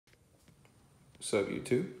What's up,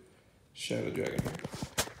 YouTube? Shadow Dragon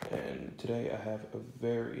here. And today I have a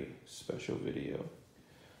very special video.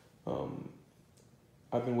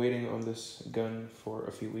 I've been waiting on this gun for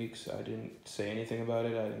a few weeks. I didn't say anything about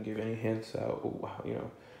it. I didn't give any hints out.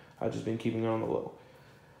 I've just been keeping it on the low.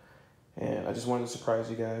 And I just wanted to surprise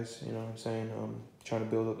you guys, you know what I'm saying? I'm trying to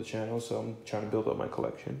build up the channel, so I'm trying to build up my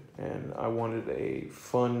collection. And I wanted a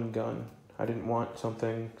fun gun. I didn't want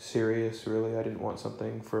something serious, really. I didn't want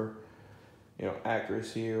something for,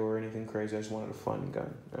 accuracy or anything crazy. I just wanted a fun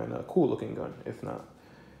gun and a cool looking gun, if not.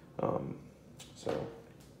 So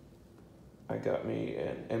I got me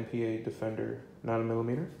an MPA Defender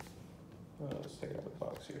 9mm. Let's take it out of the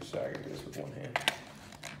box here. Sorry, I can do this with one hand.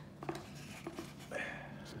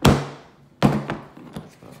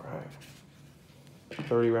 All right.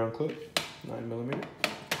 30 round clip, 9mm.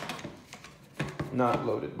 Not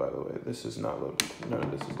loaded, by the way. This is not loaded. None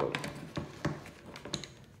of this is loaded.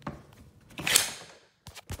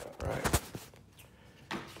 All right.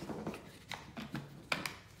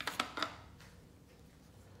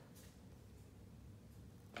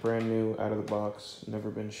 Brand new, out of the box,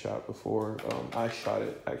 never been shot before. I shot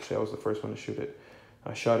it. Actually, I was the first one to shoot it.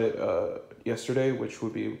 I shot it yesterday, which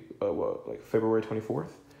would be like February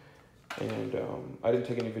 24th. And I didn't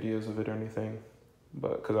take any videos of it or anything,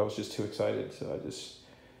 but because I was just too excited, so I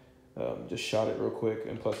just shot it real quick.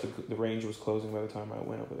 And plus, the range was closing by the time I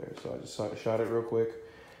went over there, so I just shot it real quick.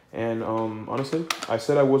 And honestly, I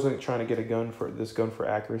said I wasn't trying to get a gun for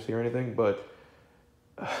accuracy or anything, but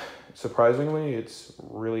surprisingly, it's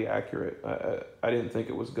really accurate. I didn't think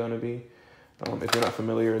it was gonna be. If you're not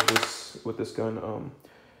familiar with this gun,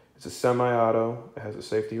 it's a semi-auto. It has a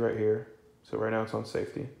safety right here. So right now it's on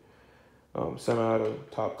safety. Semi-auto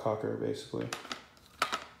top cocker, basically.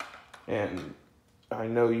 And I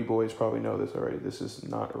know you boys probably know this already. This is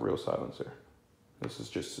not a real silencer. This is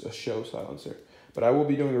just a show silencer. But I will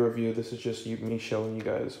be doing a review. This is just me showing you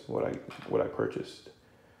guys what I purchased.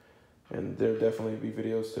 And there'll definitely be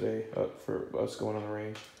videos today up for us going on the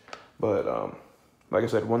range. But like I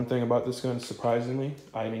said, one thing about this gun, surprisingly,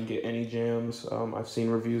 I didn't get any jams. I've seen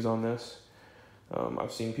reviews on this.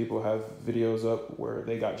 I've seen people have videos up where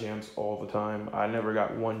they got jams all the time. I never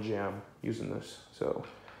got one jam using this. So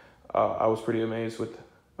I was pretty amazed with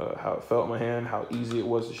how it felt in my hand, how easy it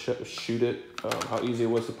was to shoot it, how easy it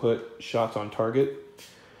was to put shots on target.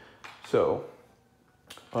 So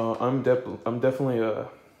I'm definitely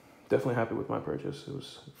happy with my purchase.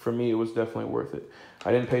 For me, it was definitely worth it.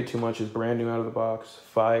 I didn't pay too much. It's brand new out of the box.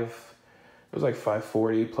 It was like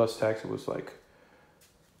 $540 plus tax. It was like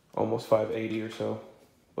almost $580 or so,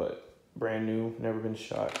 but brand new, never been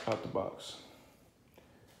shot out the box.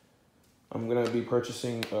 I'm gonna be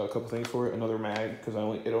purchasing a couple things for it. Another mag, because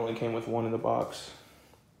it only came with one in the box.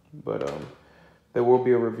 But there will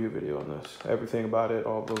be a review video on this. Everything about it,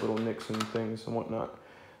 all the little nicks and things and whatnot.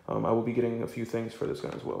 I will be getting a few things for this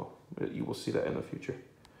gun as well. You will see that in the future.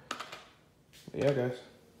 But yeah, guys.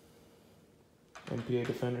 MPA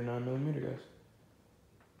Defender 9mm, guys.